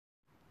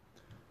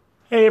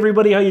Hey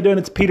everybody, how you doing?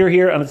 It's Peter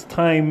here, and it's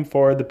time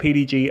for the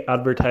PDG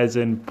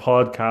Advertising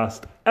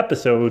Podcast,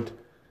 episode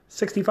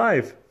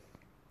 65.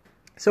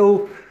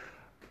 So,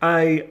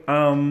 I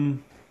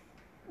am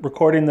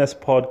recording this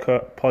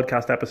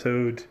podcast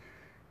episode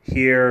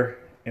here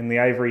in the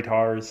Ivory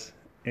Towers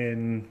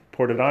in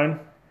Portadown.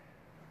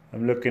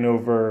 I'm looking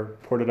over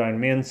Portadown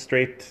Main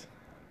Street,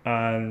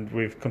 and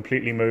we've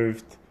completely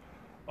moved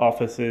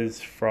offices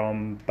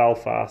from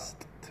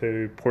Belfast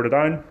to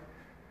Portadown.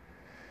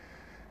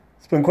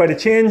 It's been quite a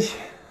change.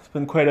 It's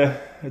been quite a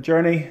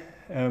journey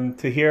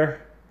to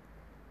here,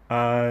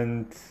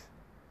 and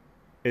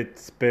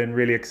it's been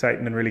really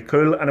exciting and really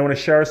cool. And I want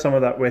to share some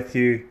of that with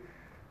you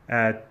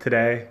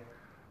today.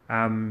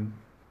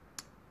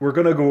 We're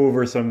going to go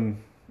over some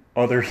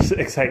other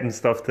exciting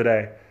stuff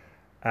today.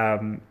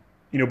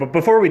 But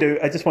before we do,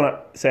 I just want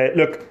to say,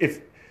 look, if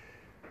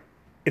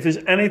there's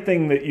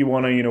anything that you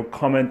want to,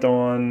 comment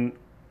on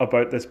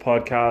about this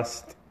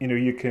podcast,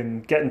 you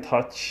can get in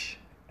touch.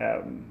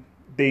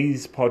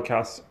 These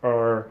podcasts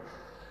are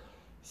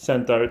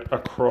sent out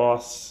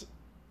across,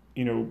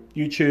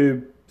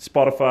 YouTube,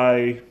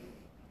 Spotify,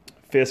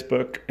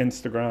 Facebook,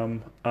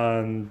 Instagram,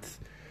 and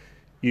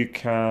you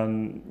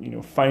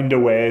can, find a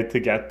way to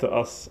get to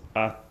us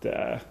at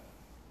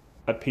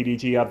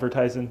PDG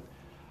Advertising.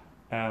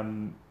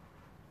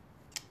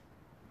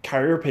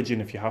 Carrier pigeon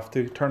if you have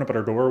to. Turn up at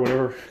our door,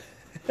 whatever.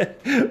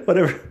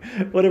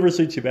 whatever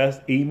suits you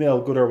best. Email,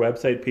 go to our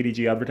website,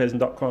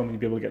 pdgadvertising.com, and you'll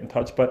be able to get in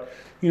touch. But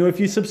if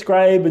you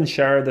subscribe and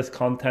share this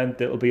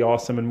content, it'll be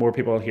awesome, and more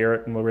people will hear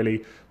it and will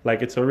really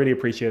like it. So I really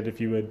appreciate it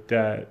if you would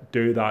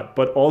do that.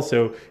 But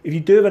also, if you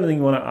do have anything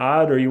you want to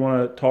add or you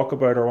want to talk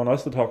about or want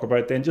us to talk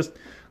about, then just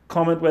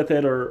comment with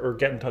it or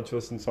get in touch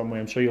with us in some way.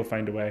 I'm sure you'll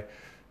find a way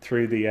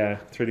through the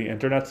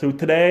internet. So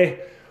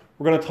today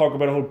we're going to talk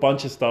about a whole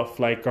bunch of stuff,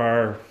 like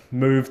our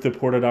move to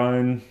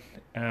Portadown,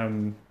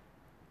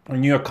 our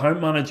new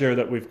account manager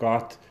that we've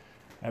got,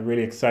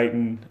 really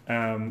exciting.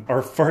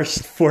 Our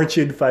first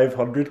Fortune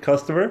 500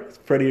 customer, it's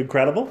pretty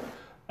incredible.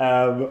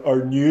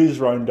 Our news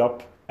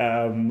roundup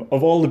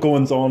of all the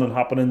goings on and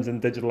happenings in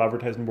digital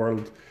advertising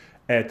world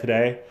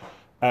today.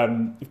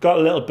 We've got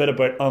a little bit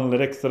about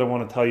analytics that I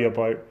want to tell you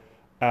about.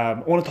 I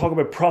want to talk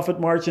about profit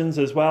margins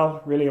as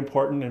well, really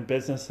important in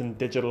business and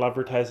digital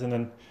advertising,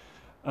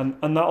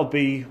 and that'll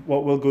be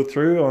what we'll go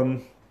through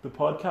on the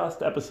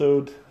podcast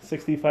episode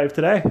 65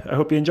 today. I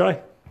hope you enjoy.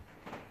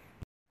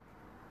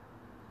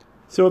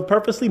 So I've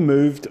purposely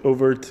moved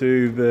over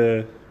to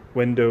the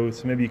window,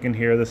 so maybe you can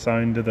hear the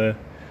sound of the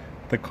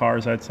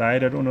cars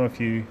outside. I don't know if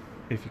you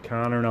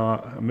can or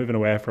not. I'm moving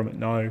away from it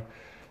now.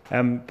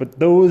 But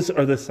those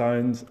are the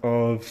sounds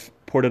of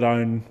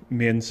Portadown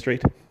Main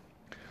Street.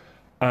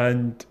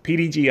 And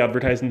PDG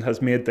Advertising has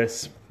made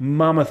this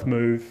mammoth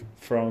move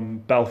from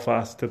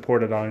Belfast to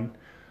Portadown.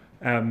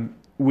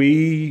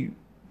 We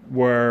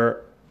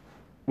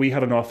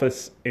had an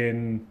office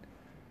in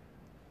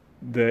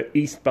the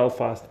East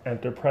Belfast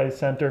Enterprise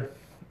Centre.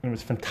 It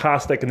was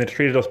fantastic and they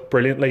treated us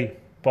brilliantly.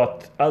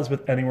 But as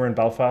with anywhere in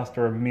Belfast,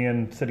 or a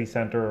main city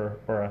centre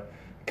or a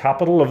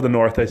capital of the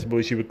north, I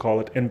suppose you would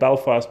call it, in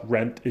Belfast,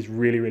 rent is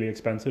really, really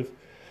expensive.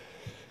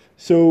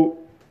 So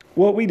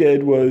what we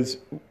did was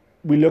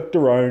we looked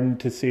around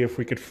to see if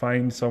we could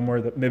find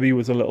somewhere that maybe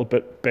was a little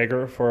bit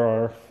bigger for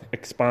our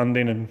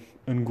expanding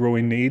and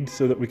growing needs,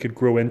 so that we could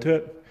grow into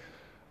it.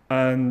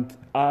 And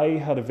I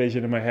had a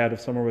vision in my head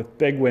of somewhere with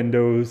big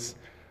windows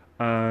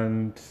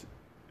and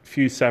a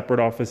few separate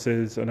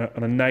offices and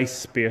a nice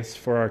space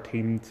for our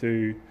team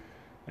to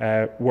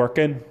work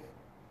in.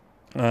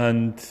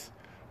 And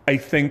I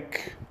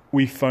think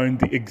we found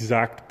the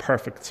exact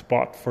perfect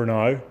spot for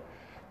now.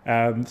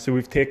 So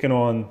we've taken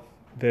on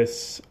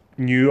this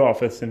new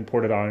office in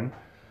Portadown,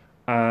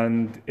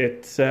 and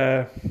it's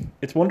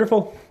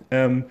wonderful.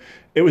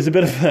 It was a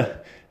bit of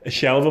a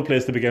shell of a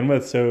place to begin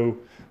with, so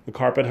the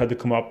carpet had to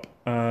come up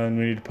and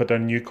we needed to put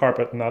down new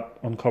carpet, and that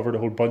uncovered a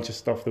whole bunch of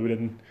stuff that we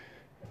didn't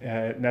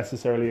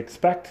necessarily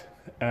expect.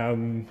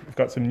 We've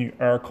got some new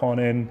aircon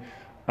in,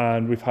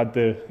 and we've had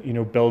to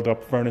build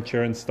up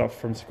furniture and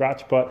stuff from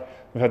scratch, but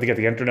we've had to get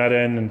the internet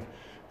in, and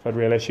we've had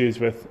real issues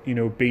with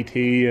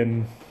BT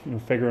and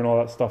figuring all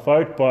that stuff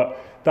out. But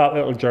that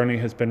little journey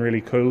has been really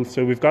cool.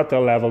 So we've got to a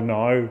level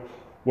now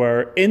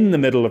where, in the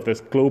middle of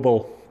this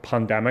global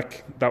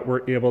pandemic, that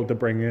we're able to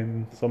bring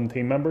in some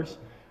team members,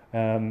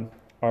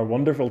 our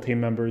wonderful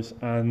team members.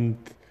 And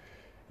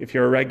if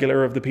you're a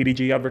regular of the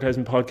PDG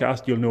Advertising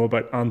Podcast, you'll know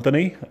about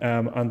Anthony.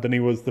 Anthony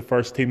was the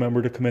first team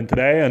member to come in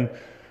today, and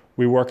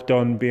we worked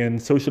on being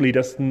socially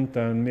distant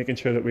and making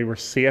sure that we were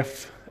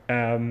safe,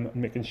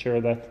 making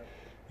sure that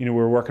we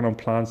were working on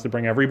plans to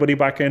bring everybody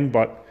back in.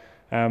 But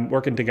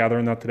working together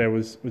on that today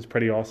was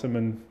pretty awesome,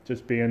 and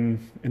just being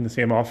in the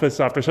same office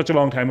after such a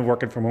long time of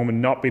working from home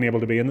and not being able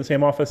to be in the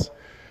same office,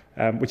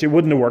 which it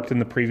wouldn't have worked in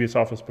the previous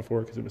office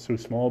before because it was so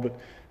small. But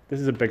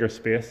this is a bigger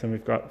space, and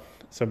we've got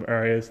some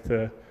areas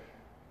to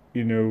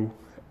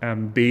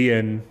be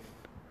in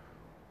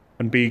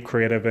and be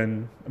creative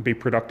in and be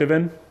productive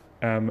in,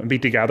 and be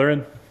together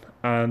in.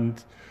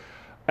 And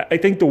I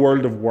think the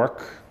world of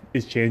work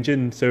is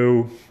changing.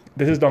 So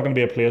this is not going to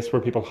be a place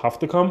where people have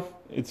to come.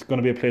 It's going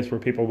to be a place where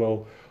people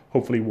will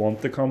hopefully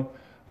want to come,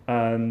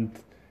 and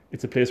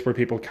it's a place where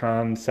people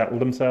can settle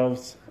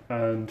themselves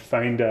and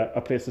find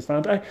a place to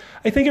stand.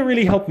 I think it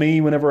really helped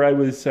me whenever I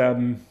was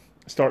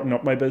starting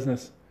up my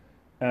business,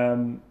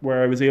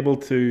 where I was able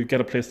to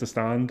get a place to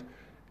stand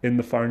in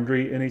the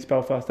Foundry in East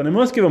Belfast. And I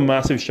must give a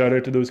massive shout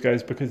out to those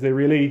guys, because they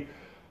really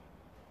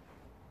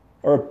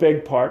are a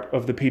big part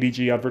of the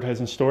PDG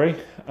advertising story,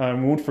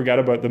 and we won't forget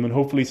about them, and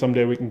hopefully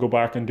someday we can go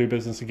back and do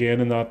business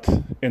again in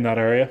that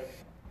area.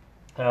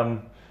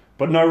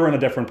 But now we're on a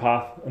different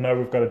path, and now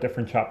we've got a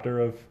different chapter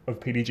of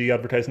PDG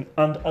advertising.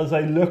 And as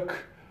I look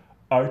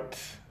out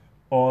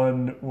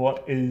on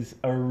what is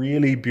a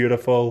really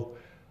beautiful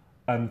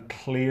and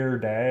clear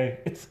day,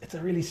 it's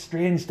a really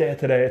strange day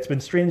today. It's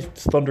been strange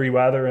thundery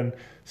weather and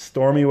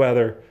stormy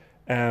weather.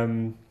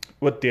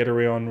 What date are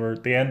we on? We're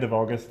at the end of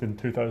August in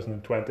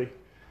 2020.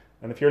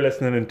 And if you're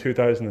listening in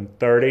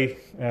 2030,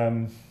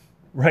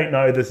 right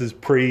now this is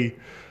pre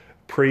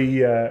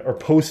or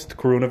post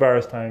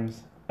coronavirus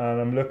times, and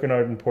I'm looking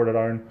out in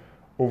Portadown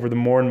over the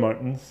Mourne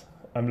Mountains.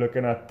 I'm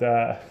looking at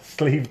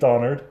Slieve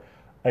Donard.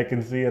 I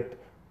can see it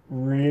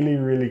really,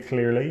 really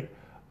clearly,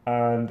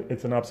 and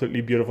it's an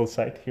absolutely beautiful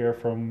sight here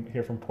from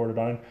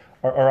Portadown.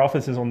 Our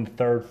office is on the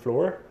 3rd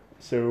floor,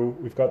 so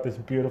we've got this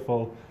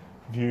beautiful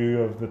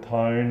view of the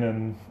town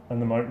and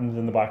the mountains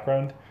in the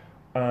background.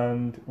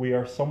 And we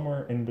are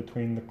somewhere in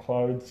between the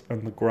clouds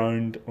and the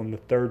ground on the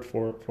 3rd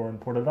floor in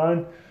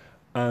Portadown,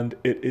 and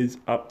it is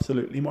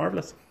absolutely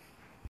marvellous.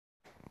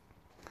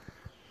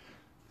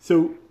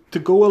 So to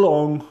go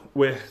along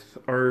with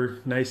our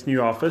nice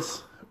new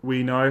office,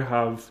 we now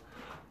have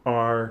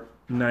our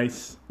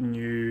nice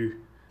new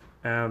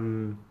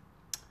account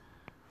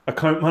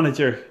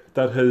manager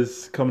that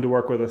has come to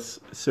work with us.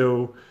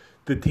 So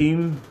the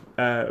team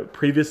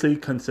previously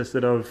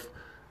consisted of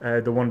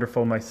the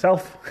wonderful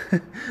myself,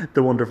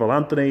 the wonderful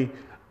Anthony,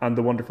 and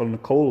the wonderful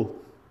Nicole.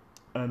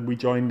 And we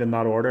joined in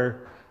that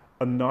order.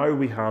 And now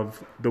we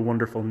have the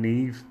wonderful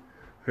Neve,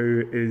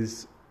 who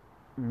is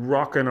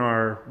rocking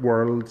our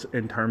world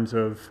in terms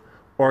of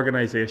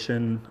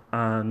organisation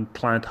and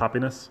client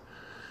happiness.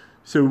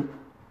 So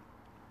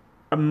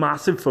a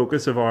massive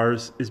focus of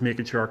ours is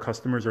making sure our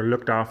customers are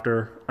looked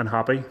after and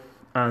happy.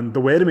 And the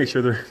way to make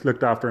sure they're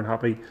looked after and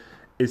happy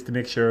is to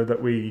make sure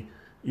that we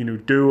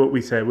do what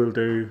we say we'll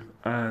do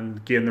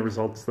and gain the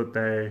results that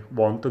they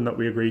want and that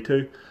we agree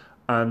to.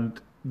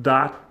 And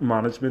that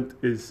management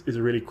is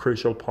a really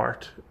crucial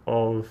part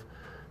of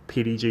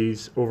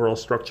PDG's overall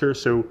structure.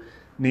 So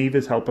Neve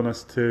is helping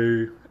us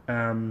to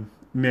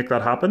make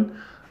that happen.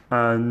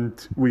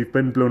 And we've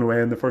been blown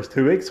away in the first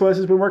 2 weeks Wes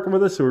has been working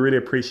with us. So we really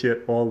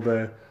appreciate all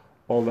the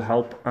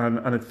help.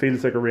 And it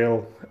feels like a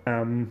real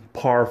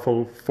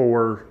powerful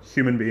 4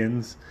 human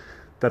beings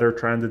that are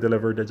trying to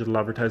deliver digital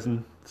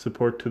advertising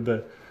support to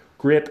the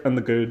great and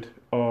the good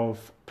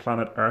of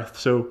planet Earth.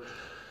 So,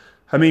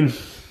 I mean,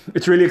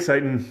 it's really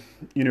exciting,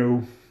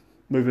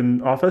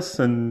 moving office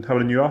and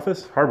having a new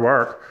office, hard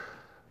work,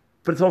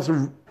 but it's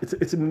also,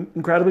 it's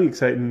incredibly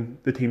exciting,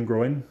 the team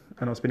growing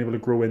and us being able to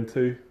grow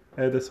into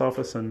this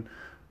office and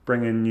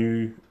bring in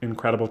new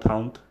incredible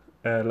talent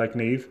like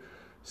Neve.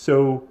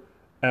 So,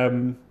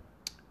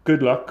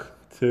 good luck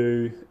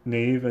to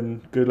Neve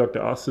and good luck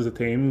to us as a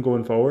team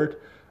going forward.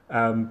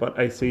 But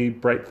I see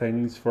bright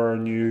things for our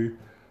new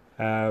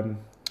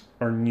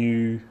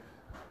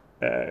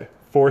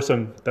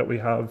foursome that we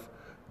have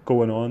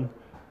going on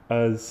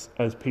as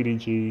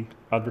PDG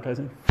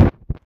advertising.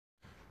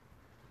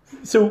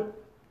 So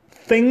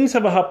things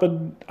have a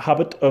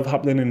habit of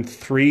happening in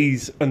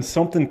threes, and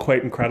something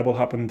quite incredible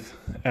happened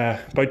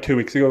about 2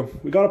 weeks ago.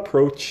 We got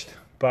approached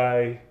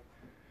by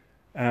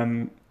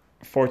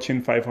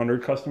Fortune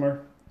 500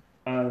 customer,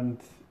 and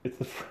it's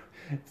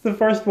the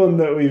first one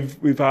that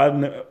we've had,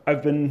 and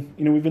I've been,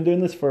 we've been doing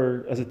this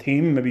for, as a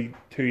team, maybe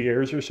 2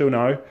 years or so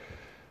now.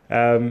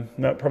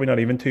 Probably not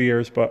even 2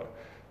 years, but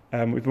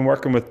we've been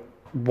working with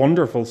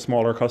wonderful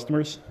smaller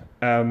customers.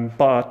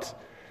 But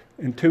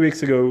in 2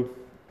 weeks ago,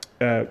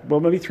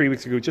 maybe 3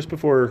 weeks ago, just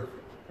before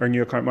our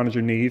new account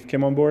manager Neve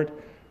came on board,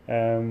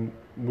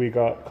 we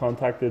got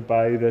contacted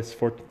by this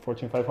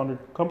Fortune 500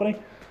 company,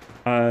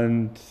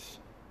 and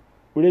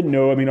we didn't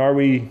know. I mean, are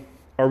we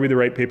the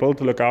right people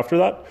to look after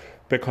that?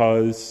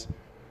 Because,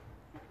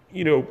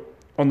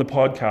 on the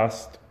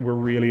podcast, we're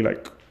really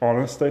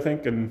honest, I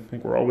think, and I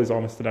think we're always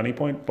honest at any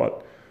point.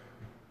 But,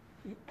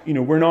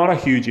 we're not a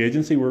huge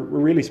agency. We're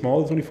really small.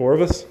 There's only 4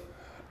 of us.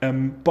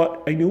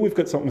 But I know we've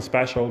got something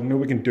special. I know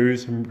we can do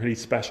some pretty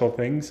special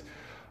things.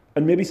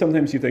 And maybe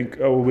sometimes you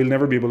think, oh, we'll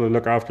never be able to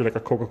look after a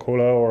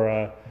Coca-Cola or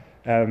a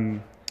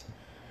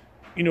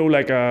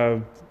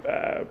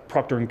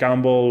Procter &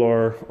 Gamble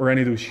or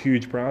any of those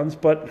huge brands.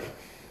 But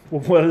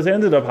what has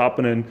ended up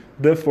happening,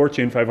 the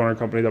Fortune 500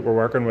 company that we're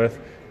working with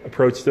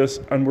approached us,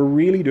 and we're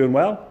really doing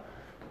well.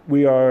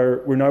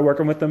 We're now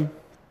working with them.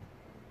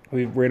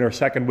 We're in our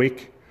 2nd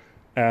week.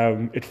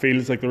 It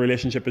feels like the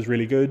relationship is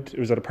really good. It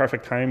was at a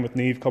perfect time with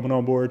Neve coming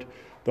on board.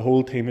 The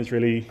whole team is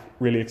really,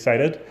 really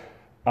excited.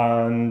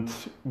 and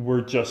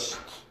we're just,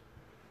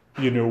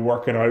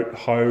 working out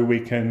how we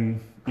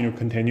can,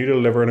 continue to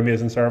deliver an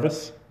amazing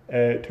service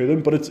to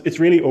them. But it's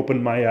really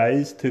opened my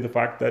eyes to the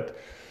fact that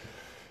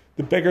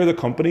the bigger the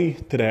company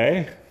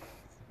today,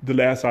 the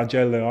less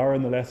agile they are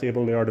and the less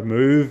able they are to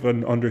move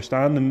and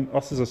understand. And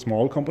us as a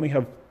small company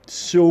have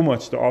so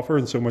much to offer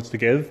and so much to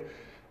give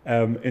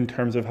in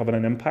terms of having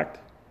an impact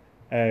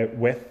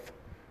with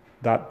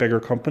that bigger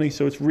company.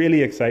 So it's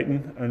really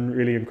exciting and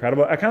really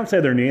incredible. I can't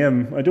say their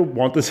name. I don't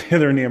want to say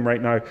their name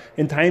right now.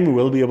 In time we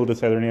will be able to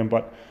say their name,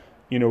 but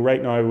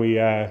right now we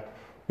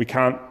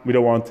can't, we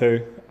don't want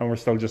to, and we're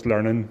still just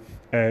learning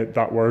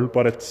that world.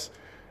 But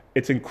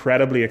it's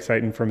incredibly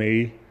exciting for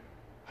me,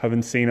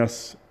 having seen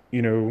us,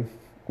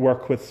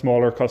 work with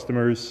smaller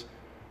customers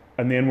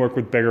and then work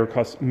with bigger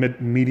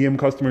medium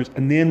customers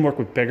and then work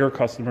with bigger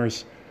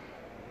customers,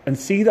 and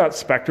see that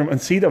spectrum and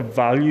see the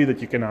value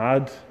that you can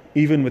add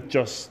even with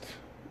just,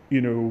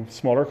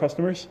 smaller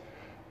customers,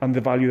 and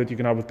the value that you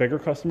can have with bigger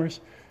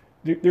customers.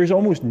 There's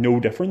almost no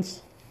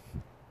difference.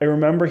 I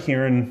remember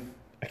hearing,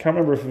 I can't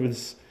remember if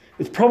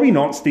it's probably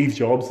not Steve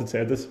Jobs that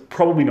said this,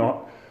 probably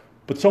not,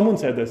 but someone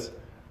said this,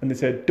 and they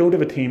said, don't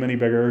have a team any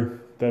bigger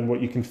than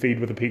what you can feed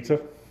with a pizza.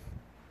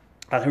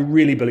 And I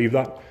really believe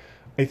that.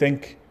 I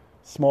think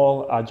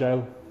small,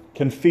 agile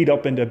can feed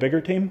up into a bigger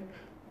team,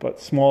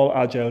 but small,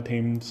 agile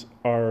teams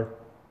are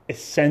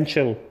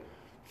essential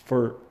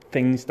for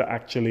things to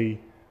actually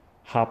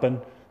happen.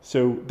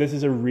 So this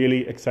is a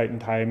really exciting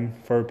time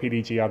for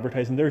PDG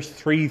Advertising. There's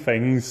 3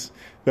 things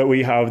that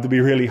we have to be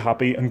really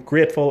happy and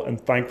grateful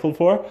and thankful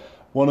for.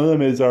 One of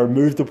them is our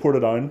move to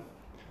Portadown.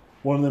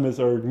 One of them is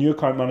our new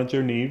account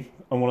manager, Neve.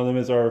 And one of them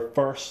is our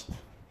first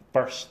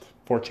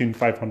Fortune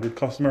 500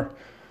 customer.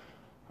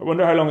 I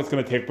wonder how long it's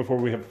going to take before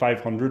we have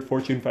 500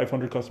 Fortune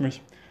 500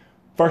 customers.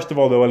 First of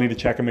all, though, I need to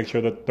check and make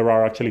sure that there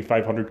are actually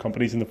 500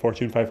 companies in the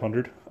Fortune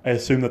 500. I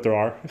assume that there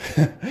are.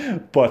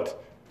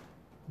 But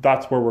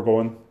that's where we're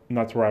going, and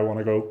that's where I want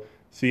to go.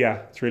 So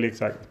yeah, it's really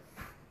exciting.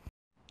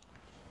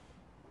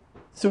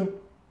 So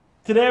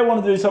today I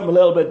want to do something a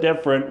little bit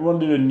different. I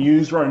want to do a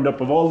news roundup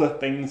of all the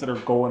things that are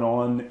going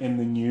on in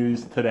the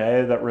news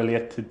today that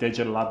relate to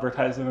digital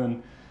advertising.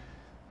 And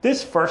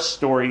this first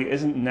story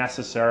isn't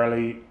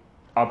necessarily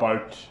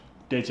about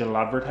digital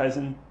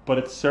advertising, but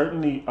it's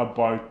certainly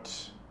about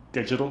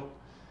digital.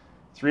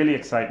 It's really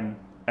exciting.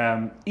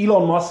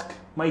 Elon Musk,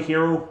 my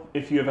hero,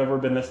 if you have ever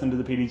been listening to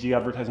the PDG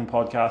Advertising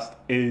podcast,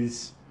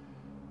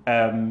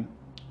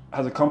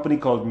 has a company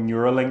called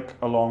Neuralink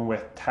along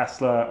with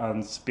Tesla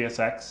and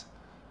SpaceX.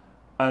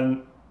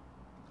 And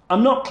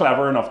I'm not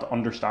clever enough to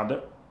understand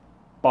it,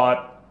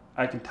 but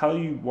I can tell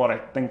you what I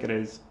think it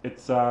is.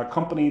 It's a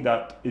company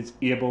that is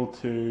able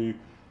to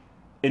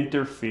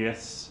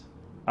interface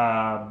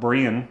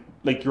brain,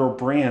 like your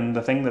brain,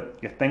 the thing that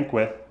you think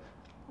with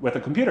a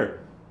computer.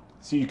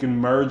 So you can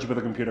merge with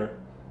a computer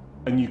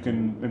and you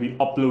can maybe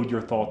upload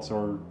your thoughts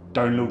or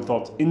download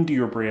thoughts into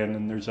your brain,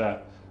 and there's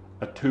a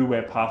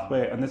two-way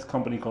pathway. And this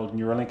company called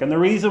Neuralink, and the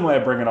reason why I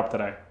bring it up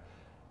today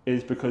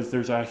is because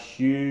there's a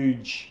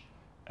huge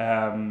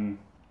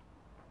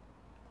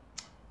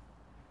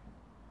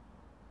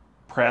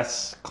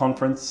press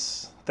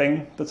conference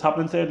thing that's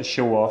happening today to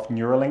show off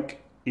Neuralink,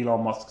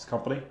 Elon Musk's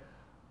company.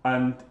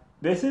 And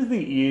this is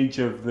the age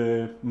of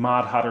the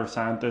Mad Hatter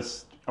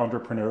scientists,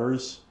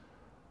 entrepreneurs,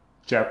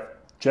 Jeff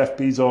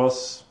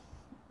Bezos,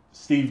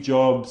 Steve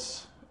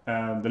Jobs,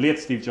 the late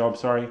Steve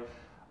Jobs,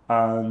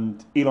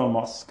 and Elon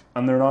Musk.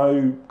 And they're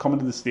now coming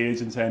to the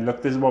stage and saying,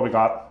 look, this is what we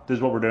got, this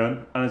is what we're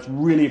doing. And it's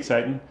really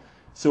exciting.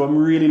 So I'm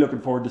really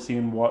looking forward to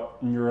seeing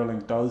what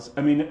Neuralink does.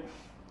 I mean,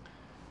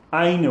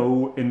 I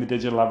know in the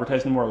digital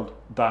advertising world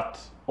that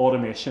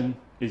automation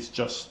is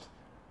just,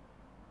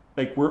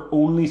 like, we're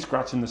only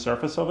scratching the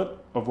surface of it,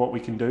 of what we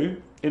can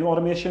do in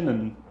automation,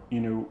 and,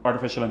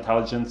 artificial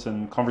intelligence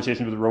and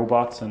conversations with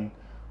robots and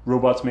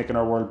robots making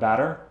our world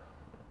better.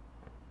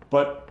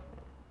 But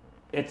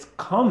it's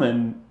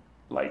coming,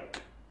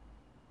 like,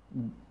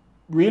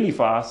 really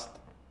fast,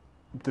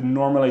 the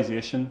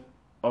normalization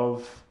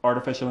of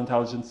artificial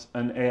intelligence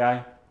and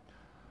AI.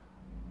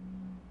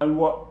 And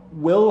what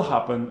will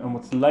happen, and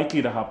what's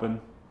likely to happen,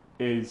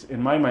 is,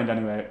 in my mind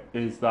anyway,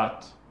 is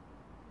that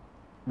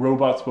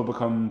robots will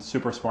become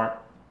super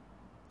smart.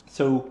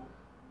 So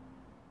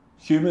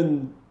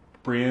human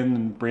brain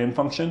and brain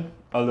function,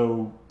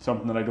 although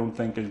something that I don't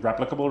think is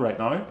replicable right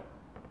now,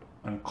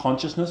 and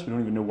consciousness, we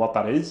don't even know what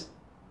that is,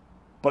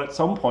 but at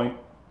some point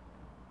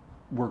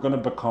we're going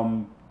to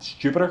become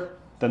stupider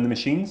than the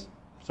machines.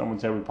 Some would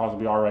say we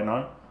possibly are right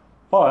now.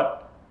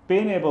 But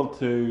being able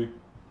to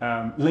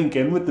link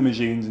in with the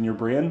machines in your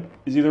brain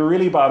is either a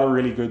really bad or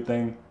really good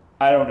thing.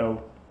 I don't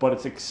know, but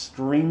it's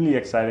extremely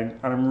exciting,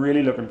 and I'm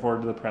really looking forward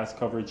to the press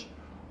coverage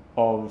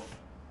of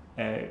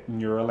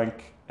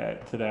Neuralink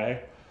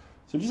today.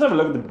 So just have a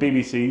look at the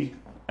BBC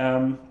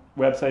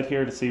website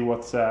here to see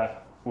what's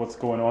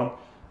going on.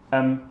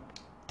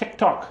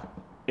 TikTok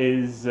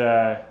is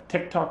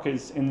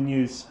in the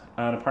news,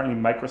 and apparently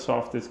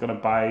Microsoft is going to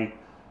buy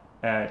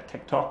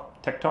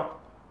TikTok.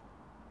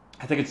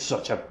 I think it's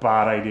such a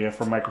bad idea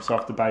for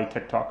Microsoft to buy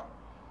TikTok.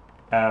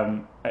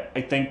 I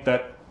think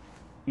that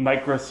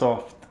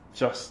Microsoft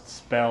just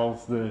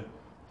spells the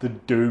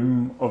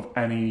doom of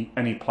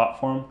any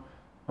platform.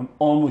 I'm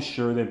almost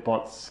sure they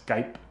bought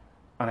Skype,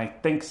 and I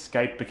think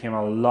Skype became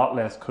a lot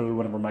less cool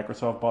whenever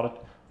Microsoft bought it.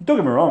 Don't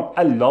get me wrong,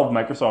 I love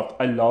Microsoft.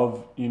 I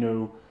love,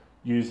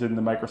 using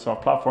the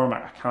Microsoft platform.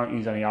 I can't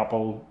use any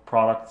Apple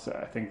products.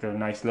 I think they're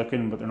nice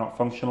looking, but they're not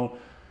functional.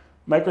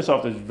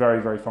 Microsoft is very,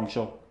 very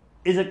functional.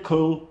 Is it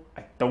cool?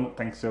 I don't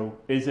think so.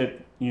 Is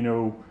it,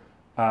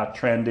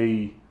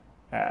 trendy,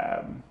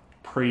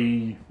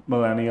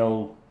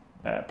 pre-millennial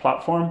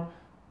platform?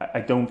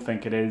 I don't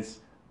think it is.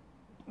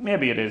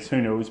 Maybe it is,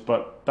 who knows,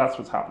 but that's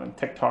what's happening.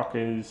 TikTok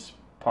is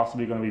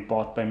possibly going to be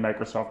bought by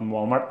Microsoft and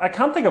Walmart. I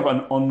can't think of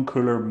an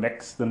uncooler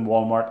mix than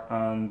Walmart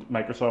and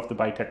Microsoft to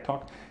buy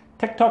TikTok.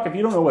 TikTok, if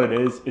you don't know what it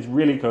is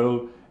really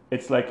cool.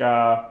 It's like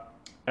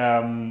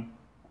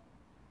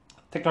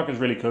TikTok is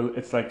really cool.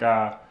 It's like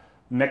a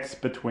mix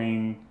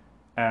between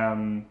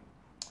Vine,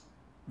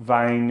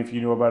 if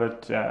you know about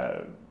it,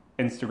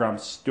 Instagram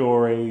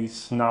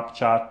stories,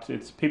 Snapchat.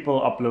 It's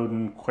people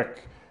uploading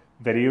quick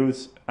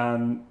videos,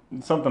 and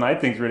something I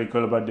think is really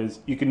cool about it is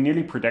you can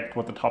nearly predict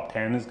what the top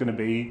 10 is going to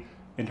be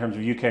in terms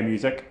of UK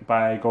music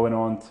by going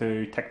on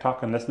to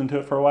TikTok and listening to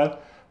it for a while,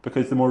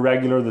 because the more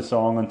regular the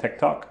song on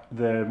TikTok,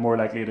 the more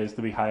likely it is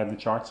to be high in the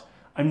charts.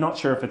 I'm not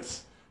sure if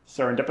it's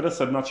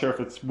serendipitous. I'm not sure if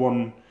it's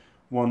one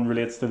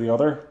relates to the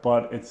other,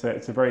 but it's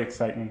a very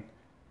exciting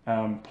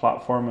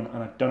platform,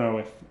 and I don't know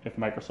if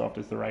Microsoft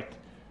is the right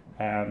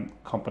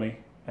company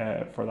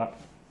for that.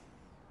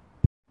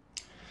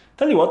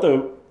 Tell you what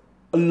though,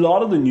 a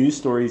lot of the news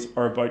stories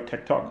are about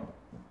TikTok.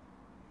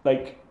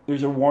 Like,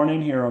 there's a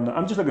warning here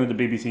I'm just looking at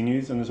the BBC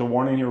News, and there's a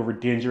warning here over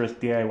dangerous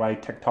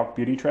DIY TikTok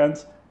beauty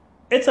trends.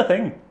 It's a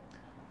thing.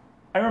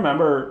 I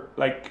remember,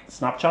 like,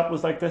 Snapchat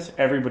was like this.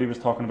 Everybody was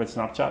talking about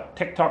Snapchat.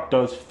 TikTok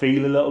does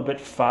feel a little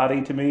bit fatty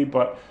to me,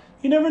 but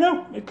you never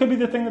know. It could be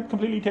the thing that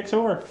completely takes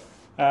over.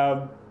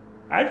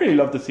 I'd really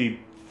love to see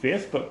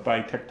Facebook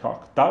buy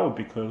TikTok. That would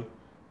be cool.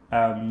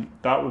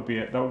 That would be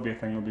a thing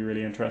that would be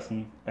really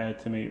interesting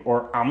to me.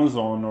 Or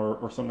Amazon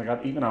or something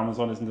like that. Even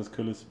Amazon isn't as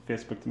cool as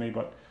Facebook to me,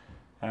 but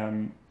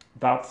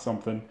that's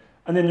something.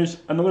 And then there's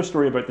another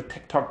story about the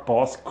TikTok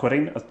boss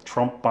quitting as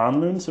Trump ban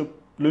looms.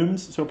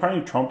 So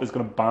apparently Trump is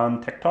going to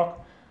ban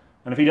TikTok,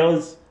 and if he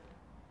does,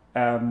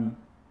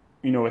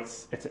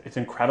 it's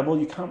incredible.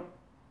 You can't.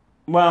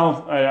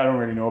 Well, I don't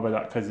really know about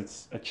that, because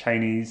it's a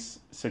Chinese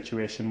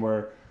situation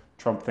where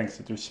Trump thinks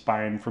that there's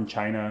spying from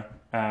China.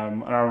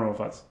 And I don't know if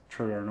that's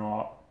true or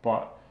not,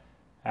 but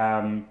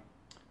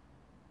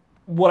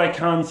what I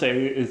can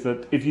say is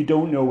that if you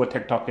don't know what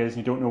TikTok is and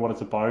you don't know what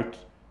it's about,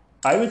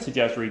 I would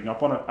suggest reading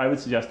up on it. I would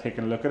suggest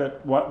taking a look at it.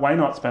 Why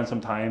not spend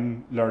some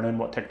time learning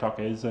what TikTok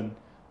is and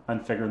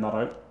figuring that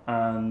out?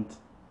 And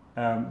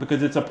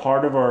because it's a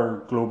part of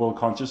our global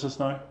consciousness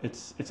now.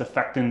 It's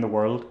affecting the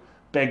world.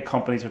 Big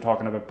companies are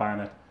talking about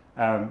banning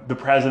it. The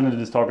president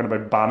is talking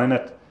about banning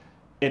it.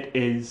 It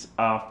is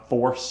a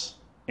force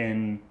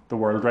in the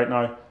world right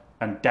now,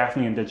 and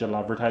definitely in digital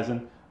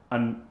advertising.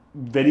 And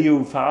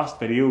fast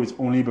video is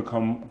only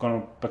going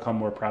to become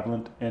more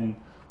prevalent in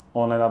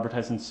online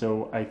advertising.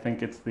 So I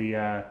think it's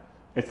the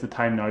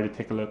time now to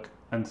take a look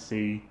and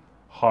see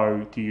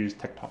how to use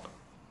TikTok.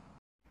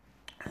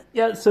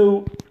 Yeah,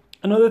 so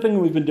another thing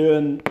we've been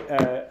doing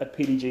at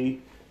PDG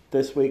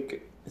this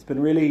week, it's been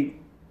really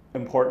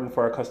important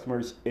for our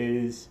customers,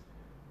 is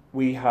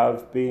we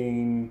have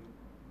been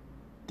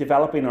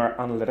developing our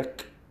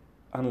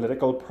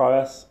analytical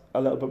prowess a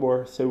little bit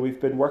more. So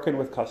we've been working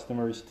with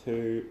customers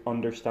to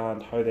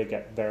understand how they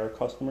get their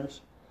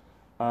customers,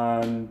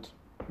 and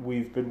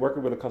we've been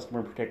working with a customer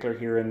in particular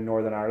here in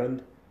Northern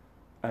Ireland,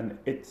 and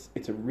it's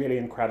a really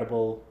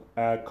incredible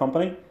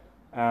company,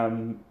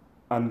 and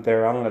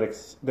their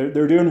analytics,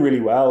 they're doing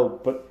really well,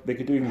 but they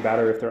could do even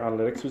better if their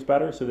analytics was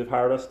better. So they've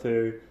hired us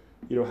to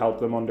help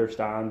them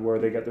understand where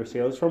they get their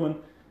sales from, and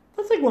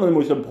that's like one of the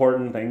most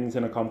important things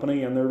in a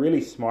company, and they're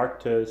really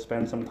smart to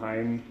spend some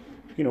time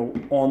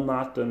on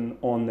that and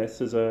on this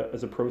as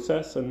a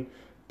process. And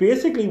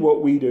basically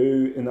what we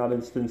do in that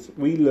instance,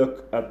 we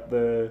look at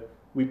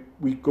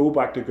we go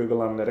back to Google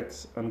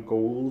Analytics and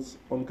goals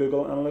on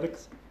Google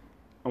Analytics,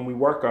 and we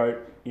work out,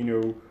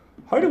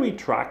 how do we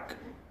track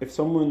if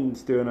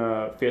someone's doing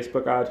a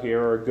Facebook ad here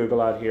or a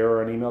Google ad here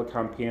or an email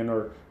campaign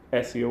or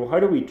SEO, how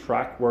do we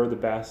track where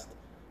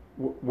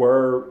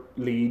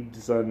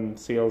leads and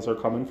sales are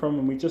coming from?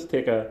 And we just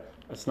take a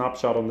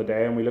snapshot on the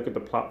day, and we look at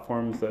the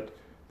platforms that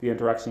the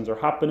interactions are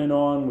happening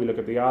on, we look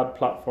at the ad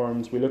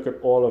platforms, we look at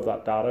all of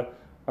that data,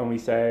 and we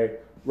say,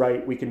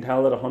 right, we can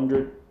tell that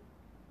 100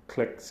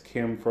 clicks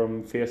came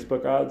from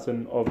Facebook ads,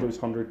 and of those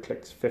 100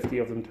 clicks, 50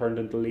 of them turned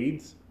into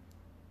leads.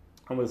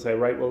 And we'll say,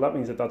 right, well, that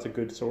means that that's a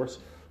good source.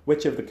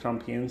 Which of the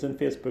campaigns in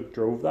Facebook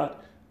drove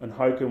that, and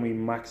how can we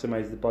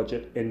maximize the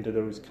budget into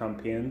those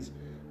campaigns?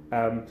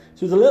 So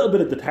there's a little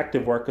bit of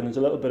detective work, and there's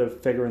a little bit of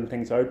figuring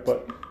things out,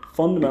 but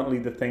fundamentally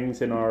the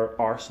things in our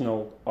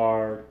arsenal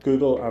are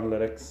Google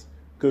Analytics,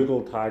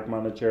 Google Tag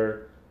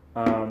Manager,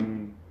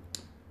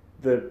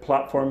 the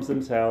platforms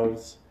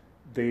themselves,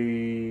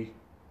 the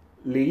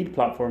lead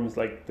platforms,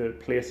 like the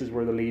places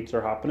where the leads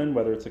are happening,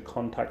 whether it's a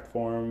contact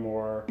form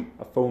or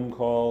a phone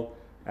call.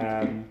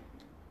 And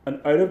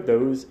out of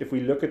those, if we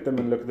look at them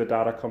and look at the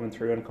data coming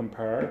through and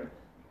compare,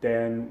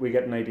 then we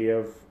get an idea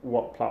of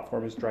what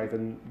platform is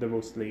driving the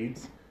most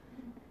leads.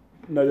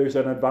 Now, there's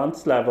an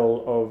advanced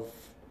level of,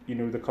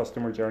 the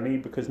customer journey,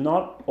 because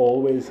not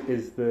always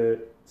is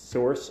the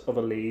source of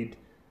a lead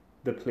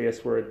the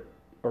place where it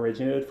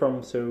originated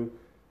from. So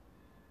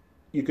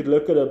you could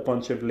look at a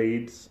bunch of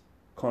leads,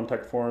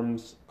 contact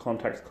forms,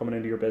 contacts coming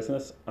into your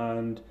business,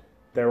 and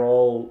they're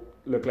all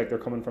look like they're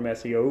coming from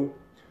SEO.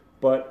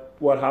 But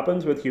what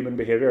happens with human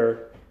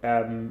behavior,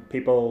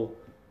 people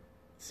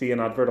see an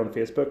advert on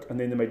Facebook and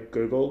then they might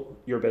Google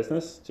your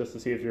business just to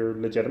see if you're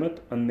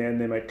legitimate, and then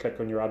they might click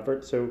on your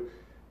advert. So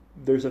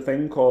there's a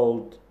thing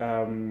called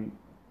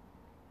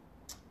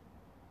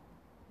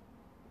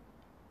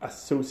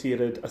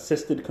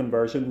assisted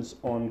conversions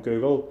on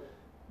Google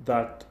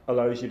that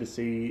allows you to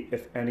see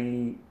if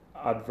any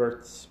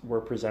adverts were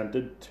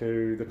presented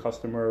to the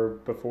customer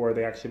before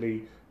they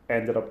actually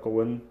ended up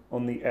going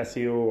on the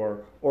SEO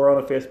or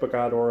on a Facebook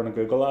ad or on a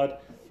Google ad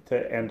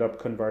to end up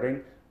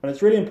converting. And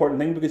it's a really important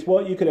thing, because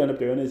what you could end up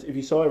doing is, if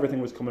you saw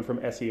everything was coming from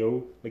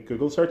SEO, like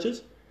Google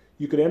searches,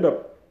 you could end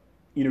up,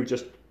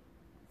 just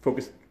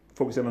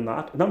focusing on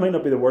that. And that might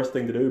not be the worst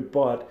thing to do,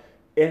 but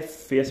if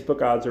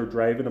Facebook ads are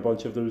driving a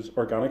bunch of those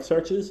organic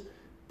searches,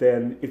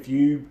 then if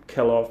you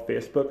kill off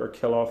Facebook or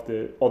kill off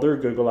the other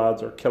Google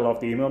ads or kill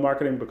off the email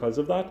marketing because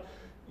of that,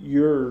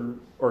 your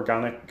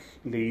organic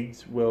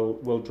leads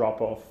will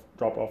drop off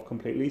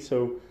completely.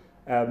 So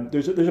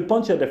there's a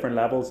bunch of different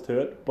levels to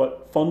it,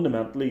 but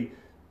fundamentally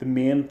the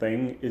main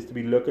thing is to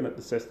be looking at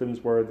the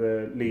systems where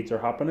the leads are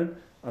happening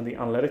and the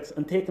analytics,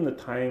 and taking the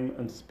time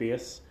and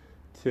space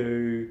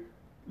to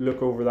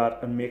look over that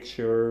and make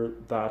sure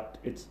that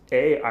it's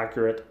A,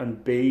 accurate,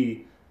 and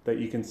B, that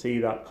you can see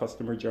that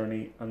customer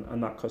journey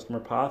and that customer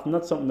path. And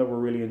that's something that we're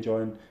really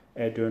enjoying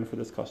doing for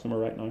this customer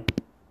right now.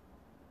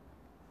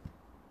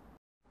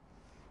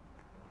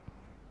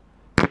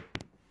 I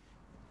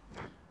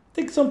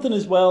think something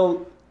as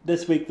well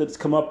this week that's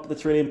come up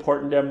that's really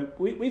important.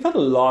 We've had a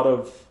lot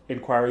of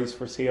inquiries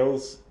for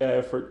sales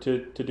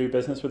to do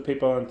business with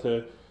people and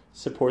to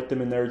support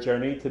them in their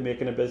journey to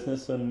making a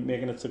business and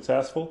making it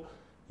successful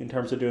in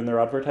terms of doing their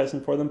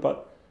advertising for them.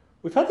 But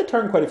we've had to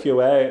turn quite a few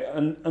away,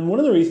 and one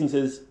of the reasons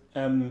is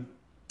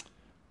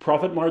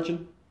profit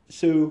margin.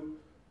 So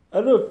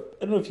I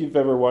don't know if you've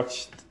ever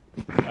watched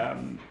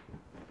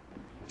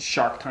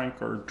Shark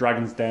Tank or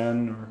Dragon's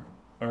Den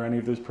or any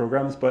of those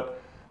programs, but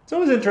it's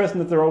always interesting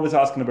that they're always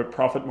asking about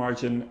profit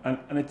margin,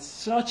 and it's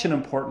such an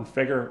important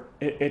figure.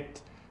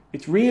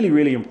 It's really,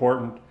 really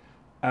important,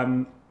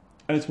 and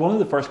it's one of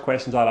the first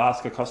questions I'll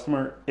ask a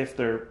customer if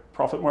their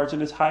profit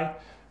margin is high.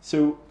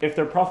 So if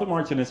their profit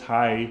margin is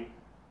high,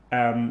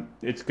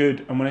 it's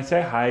good. And when I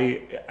say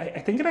high, I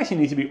think it actually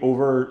needs to be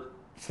over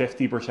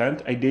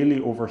 50%, ideally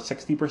over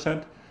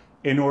 60%,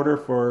 in order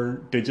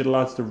for digital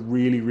ads to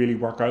really, really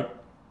work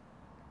out.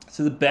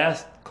 So the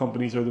best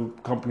companies are the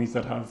companies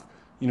that have,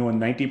 a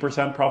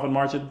 90% profit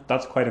margin.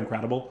 That's quite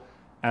incredible.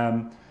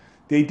 The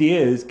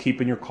idea is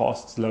keeping your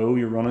costs low,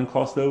 your running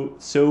costs low,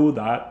 so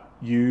that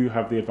you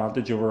have the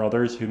advantage over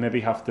others who maybe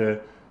have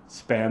to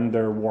spend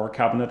their war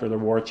cabinet or their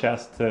war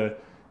chest to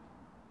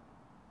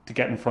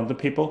get in front of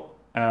people,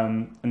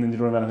 and then they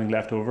don't have anything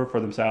left over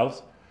for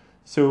themselves.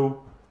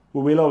 So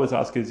what we'll always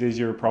ask is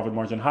your profit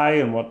margin high,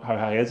 and how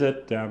high is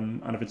it?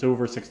 And if it's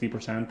over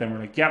 60%, then we're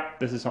like, yep,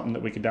 this is something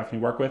that we could definitely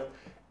work with.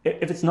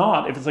 If it's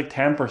not, if it's like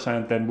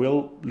 10%, then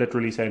we'll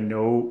literally say,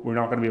 no, we're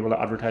not going to be able to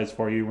advertise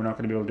for you. We're not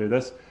going to be able to do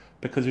this,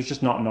 because there's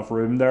just not enough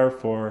room there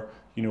for,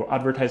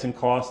 advertising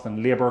cost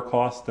and labor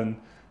cost. And,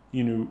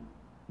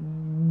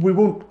 we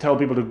won't tell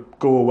people to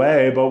go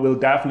away, but we'll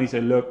definitely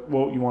say, look,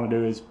 what you want to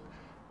do is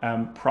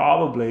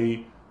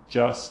probably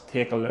just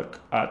take a look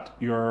at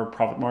your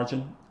profit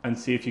margin and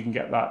see if you can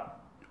get that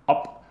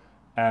up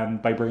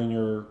by bringing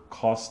your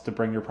costs to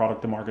bring your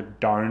product to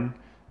market down,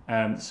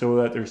 so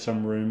that there's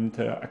some room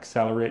to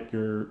accelerate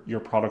your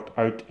product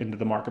out into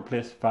the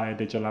marketplace via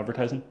digital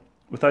advertising.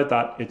 Without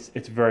that,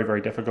 it's very,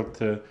 very difficult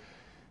to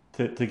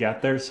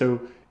get there.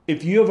 So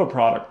if you have a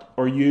product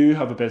or you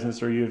have a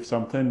business or you have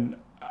something,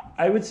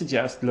 I would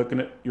suggest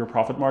looking at your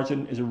profit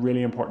margin is a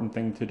really important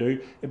thing to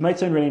do. It might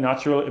sound really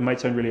natural, it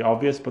might sound really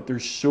obvious, but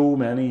there's so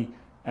many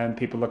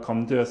people that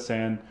come to us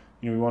saying,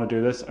 we want to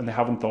do this, and they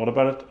haven't thought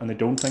about it and they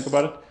don't think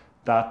about it,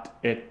 that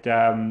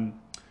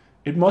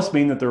it must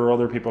mean that there are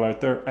other people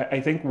out there. I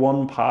think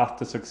one path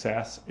to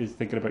success is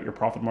thinking about your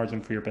profit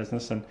margin for your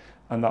business, and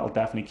that'll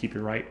definitely keep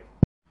you right.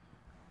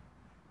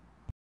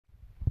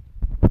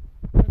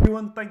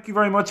 Everyone, thank you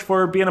very much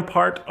for being a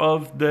part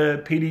of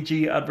the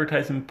PDG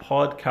Advertising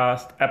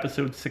Podcast,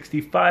 episode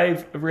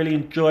 65. I really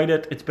enjoyed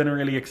it. It's been a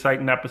really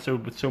exciting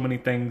episode with so many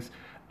things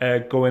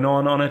going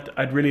on it.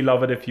 I'd really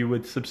love it if you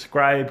would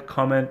subscribe,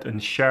 comment,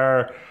 and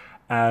share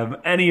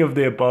any of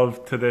the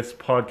above to this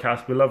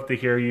podcast. We love to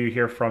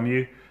hear from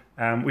you.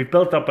 We've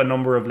built up a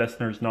number of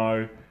listeners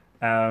now.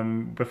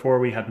 Before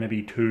we had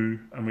maybe 2,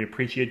 and we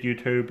appreciate you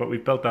too, but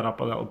we've built that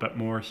up a little bit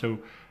more. So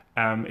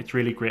it's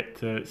really great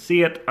to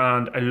see it,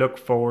 and I look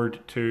forward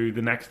to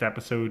the next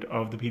episode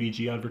of the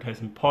PDG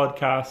Advertising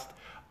Podcast.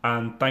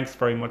 And thanks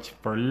very much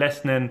for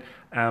listening.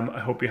 I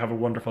hope you have a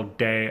wonderful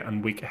day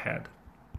and week ahead.